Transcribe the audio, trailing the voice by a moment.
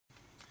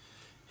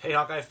Hey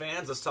Hawkeye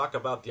fans, let's talk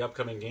about the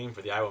upcoming game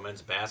for the Iowa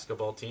men's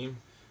basketball team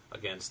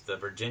against the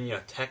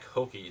Virginia Tech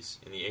Hokies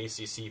in the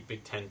ACC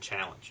Big Ten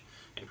Challenge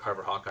in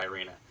Carver Hawkeye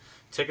Arena.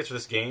 Tickets for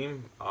this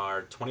game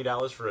are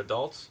 $20 for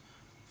adults,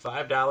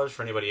 $5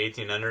 for anybody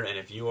 18 and under, and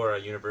if you are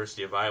a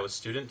University of Iowa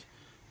student,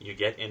 you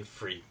get in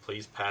free.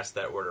 Please pass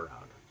that word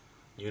around.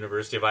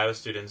 University of Iowa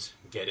students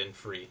get in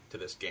free to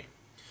this game.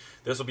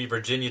 This will be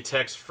Virginia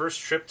Tech's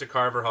first trip to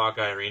Carver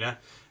Hawkeye Arena,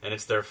 and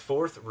it's their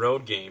fourth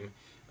road game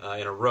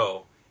in a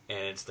row,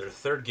 and it's their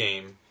third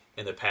game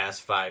in the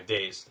past 5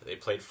 days. They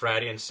played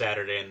Friday and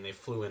Saturday, and they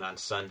flew in on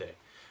Sunday.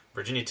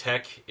 Virginia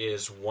Tech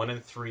is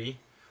 1-3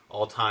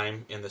 all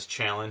time in this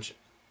challenge,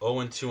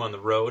 0-2 on the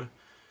road.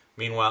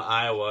 Meanwhile,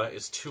 Iowa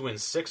is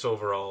 2-6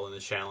 overall in the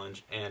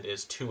challenge and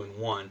is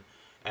 2-1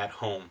 at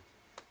home.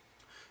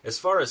 As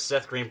far as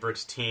Seth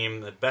Greenberg's team,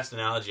 the best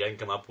analogy I can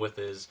come up with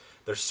is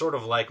they're sort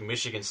of like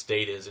Michigan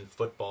State is in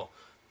football.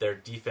 They're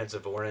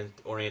defensive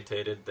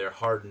orientated, they're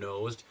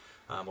hard-nosed.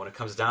 When it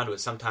comes down to it,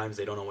 sometimes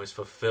they don't always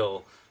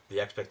fulfill the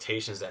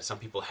expectations that some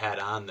people had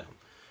on them.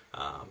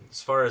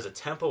 As far as the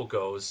tempo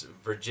goes,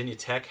 Virginia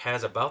Tech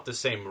has about the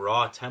same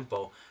raw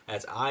tempo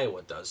as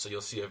Iowa does, so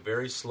you'll see a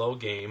very slow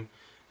game.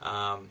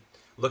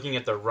 Looking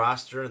at the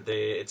roster,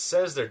 it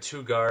says they're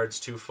 2 guards,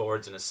 2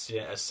 forwards, and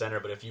a center,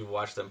 but if you've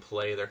watched them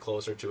play, they're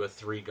closer to a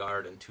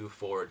 3-guard and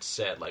 2-forward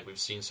set like we've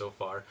seen so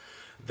far.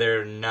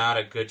 They're not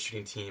a good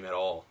shooting team at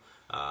all.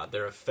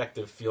 Their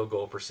effective field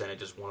goal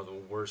percentage is one of the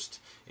worst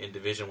in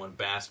Division I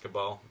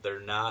basketball. They're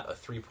not a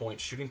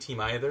three-point shooting team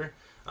either.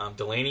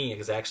 Delaney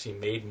has actually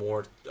made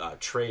more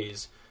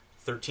trays,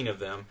 13 of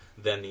them,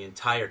 than the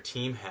entire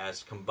team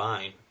has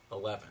combined,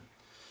 11.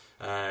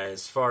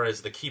 As far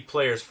as the key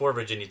players for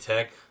Virginia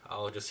Tech,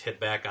 I'll just hit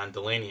back on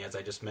Delaney, as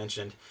I just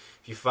mentioned.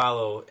 If you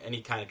follow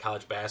any kind of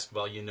college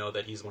basketball, you know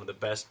that he's one of the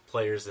best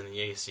players in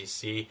the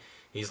ACC.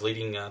 He's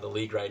leading the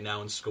league right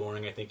now in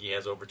scoring. I think he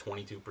has over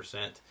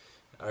 22%.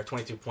 Or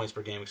 22 points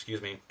per game,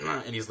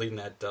 and he's leading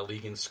that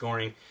league in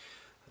scoring.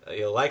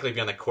 He'll likely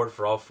be on the court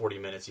for all 40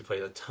 minutes. He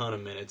plays a ton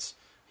of minutes.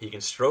 He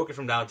can stroke it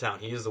from downtown.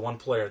 He is the one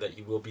player that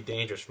you will be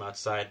dangerous from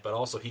outside, but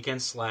also he can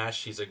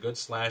slash. He's a good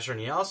slasher, and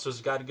he also has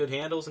got good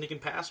handles, and he can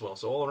pass well.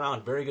 So all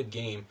around, very good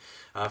game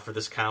for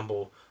this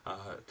combo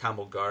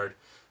guard.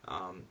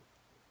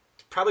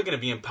 It's probably going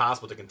to be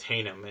impossible to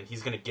contain him, and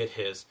he's going to get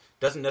his.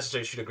 Doesn't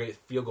necessarily shoot a great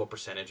field goal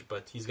percentage,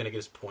 but he's going to get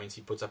his points.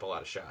 He puts up a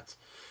lot of shots.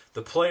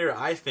 The player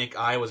I think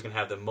Iowa's going to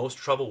have the most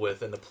trouble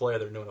with, and the player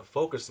they're going to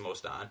focus the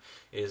most on,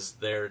 is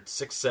their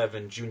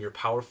 6'7" junior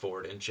power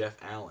forward in Jeff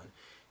Allen.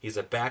 He's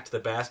a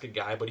back-to-the-basket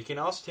guy, but he can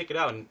also take it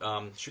out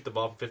and shoot the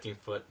ball from 15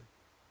 foot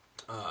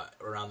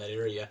around that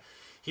area.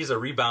 He's a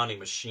rebounding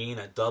machine,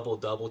 a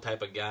double-double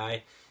type of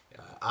guy.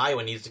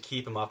 Iowa needs to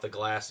keep him off the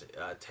glass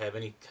to have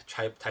any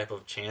type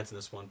of chance in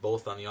this one,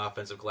 both on the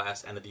offensive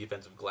glass and the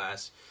defensive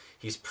glass.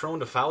 He's prone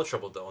to foul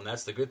trouble, though, and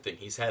that's the good thing.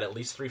 He's had at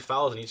least 3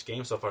 fouls in each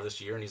game so far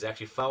this year, and he's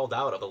actually fouled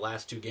out of the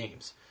last 2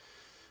 games.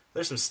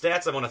 There's some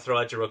stats I want to throw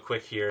at you real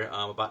quick here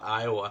about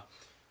Iowa.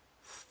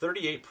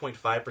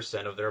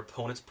 38.5% of their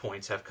opponents'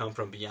 points have come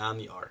from beyond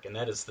the arc, and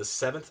that is the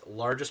 7th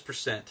largest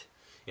percent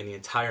in the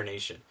entire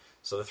nation.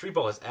 So the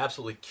 3-ball has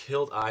absolutely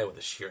killed Iowa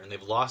this year, and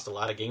they've lost a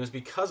lot of games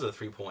because of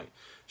the 3-point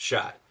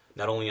shot,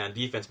 not only on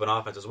defense but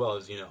offense as well,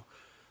 as you know.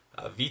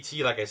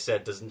 VT, like I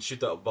said, doesn't shoot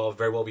the ball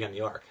very well beyond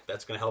the arc.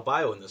 That's going to help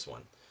Iowa in this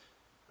one.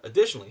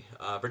 Additionally,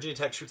 Virginia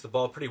Tech shoots the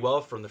ball pretty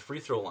well from the free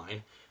throw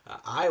line.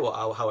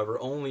 Iowa, however,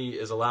 only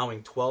is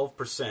allowing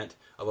 12%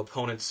 of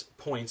opponents'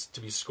 points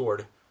to be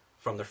scored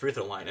from the free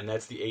throw line, and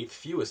that's the 8th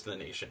fewest in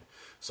the nation.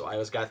 So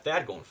Iowa's got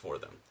that going for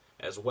them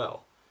as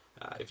well.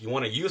 If you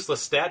want a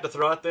useless stat to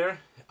throw out there,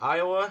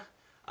 Iowa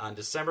on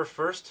December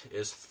 1st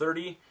is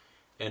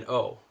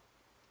 30-0.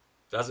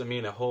 Doesn't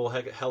mean a whole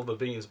hell of a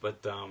beans,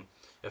 but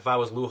if I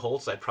was Lou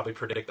Holtz, I'd probably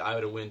predict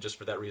Iowa to win just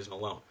for that reason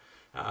alone.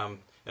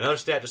 Another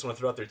stat I just want to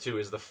throw out there too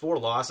is the 4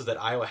 losses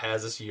that Iowa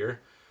has this year.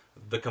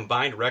 The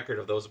combined record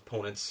of those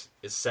opponents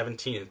is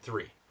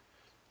 17-3.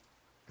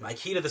 My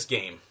key to this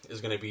game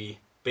is going to be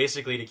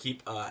basically to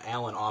keep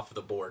Allen off of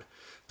the board.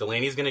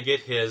 Delaney's going to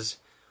get his.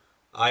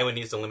 Iowa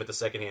needs to limit the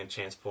second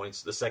chance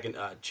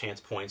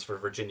points for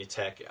Virginia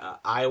Tech.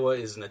 Iowa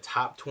is in the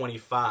top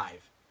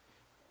 25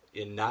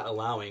 in not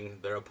allowing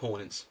their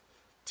opponents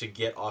to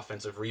get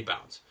offensive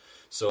rebounds.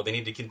 So they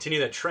need to continue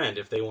that trend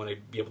if they want to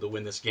be able to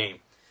win this game.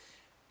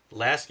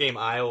 Last game,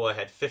 Iowa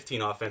had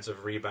 15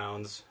 offensive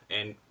rebounds,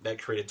 and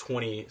that created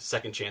 20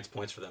 second chance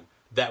points for them.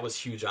 That was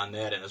huge on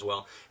that end as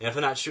well. And if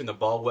they're not shooting the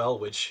ball well,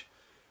 which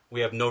we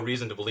have no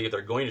reason to believe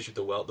they're going to shoot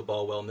the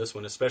ball well in this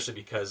one, especially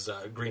because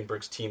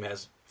Greenberg's team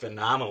has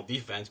phenomenal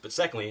defense. But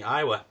secondly,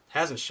 Iowa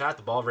hasn't shot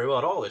the ball very well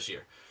at all this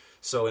year.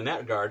 So in that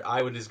regard,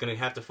 Iowa is going to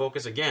have to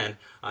focus again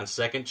on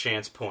second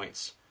chance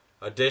points.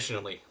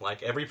 Additionally,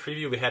 like every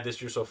preview we had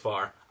this year so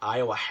far,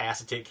 Iowa has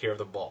to take care of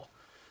the ball.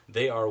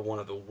 They are one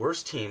of the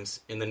worst teams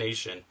in the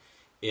nation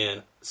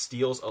in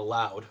steals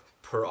allowed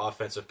per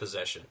offensive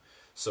possession.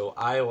 So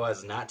Iowa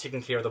is not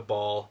taking care of the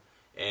ball,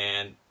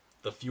 and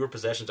the fewer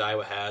possessions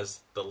Iowa has,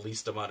 the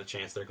least amount of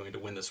chance they're going to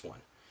win this one.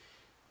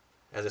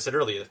 as I said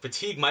earlier,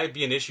 fatigue might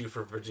be an issue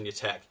for Virginia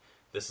Tech.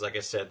 This is, like I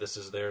said, this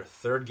is their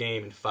third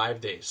game in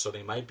 5 days, so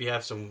they might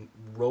have some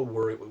road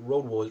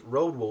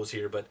woes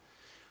here, but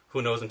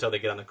who knows until they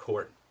get on the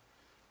court.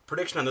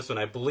 Prediction on this one,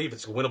 I believe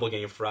it's a winnable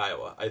game for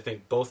Iowa. I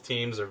think both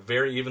teams are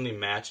very evenly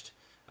matched.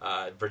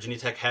 Virginia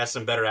Tech has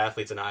some better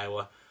athletes than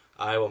Iowa.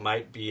 Iowa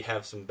might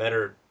have some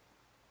better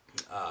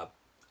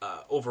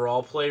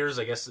overall players,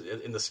 I guess,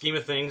 in the scheme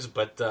of things,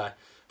 but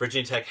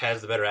Virginia Tech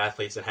has the better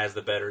athletes and has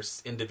the better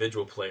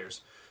individual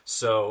players.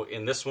 So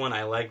in this one,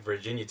 I like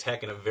Virginia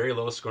Tech in a very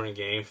low-scoring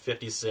game,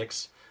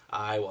 56,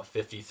 Iowa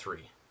 53.